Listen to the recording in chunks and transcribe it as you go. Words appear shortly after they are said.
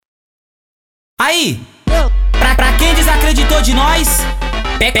Aí, pra quem desacreditou de nós,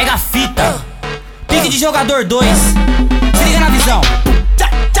 pega a fita. Pique de Jogador 2. Se liga na visão.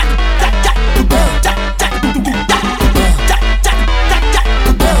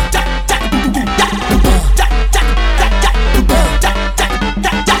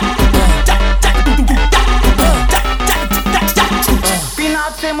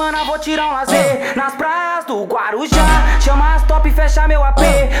 Final de semana vou tirar um lazer nas praias do Guarujá. Chama as top e fecha meu AP,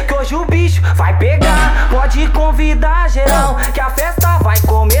 que hoje o bicho vai pegar. Pode convidar geral, que a festa vai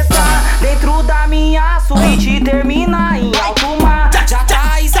começar dentro da minha suíte e termina em alto mar. Já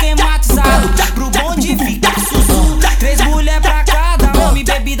tá esquematizado pro bonde ficar sussu. 3 mulher pra cada homem,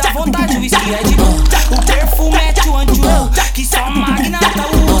 bebida à vontade, o whisky é de Bull. O perfume é Tchuan, que só magnata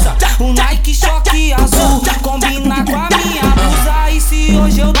usa. O Nike choque azul combina com a minha blusa. E se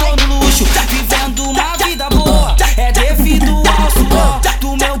hoje eu tô no luxo, vivendo uma vida boa, é devido ao suor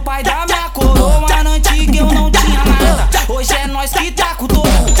do meu pai, da minha coroa. Na antiga eu não tinha nada, hoje é nós que tá com o topo.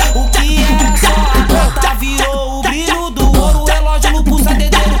 O que era só a prata virou o brilho do ouro. O relógio no pulso, a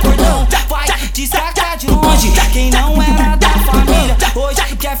dedeiro, cordão vai destacar de longe. Quem não era da família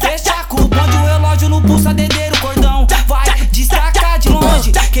hoje quer fechar com o bonde. O relógio no pulso, a dedeiro, cordão vai destacar de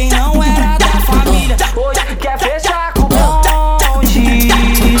longe. Quem não era da família Hoje quer fechar com o bonde.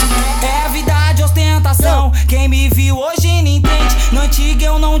 é vida de ostentação. Quem me viu hoje não entende. Na antiga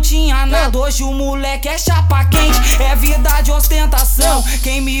eu não tinha nada, hoje o moleque é chapa quente. É vida de ostentação.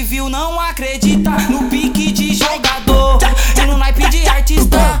 Quem me viu não acredita no pique de jogador e no naipe de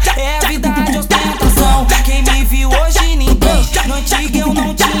artista. É vida de ostentação. Quem me viu hoje não entende. Na antiga eu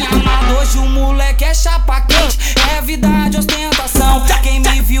não tinha nada, hoje o moleque é chapa quente. É vida de ostentação. Quem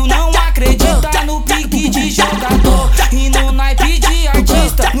me viu não acredita no pique de jogador e no naipe de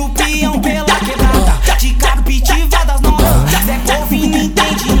artista. No peão pela quebrada, de captiva das novas. Zé Couve não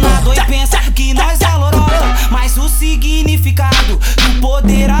entende nada e pensa que nós é lorota, mas o significado do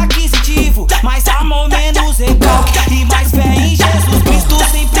poder aqui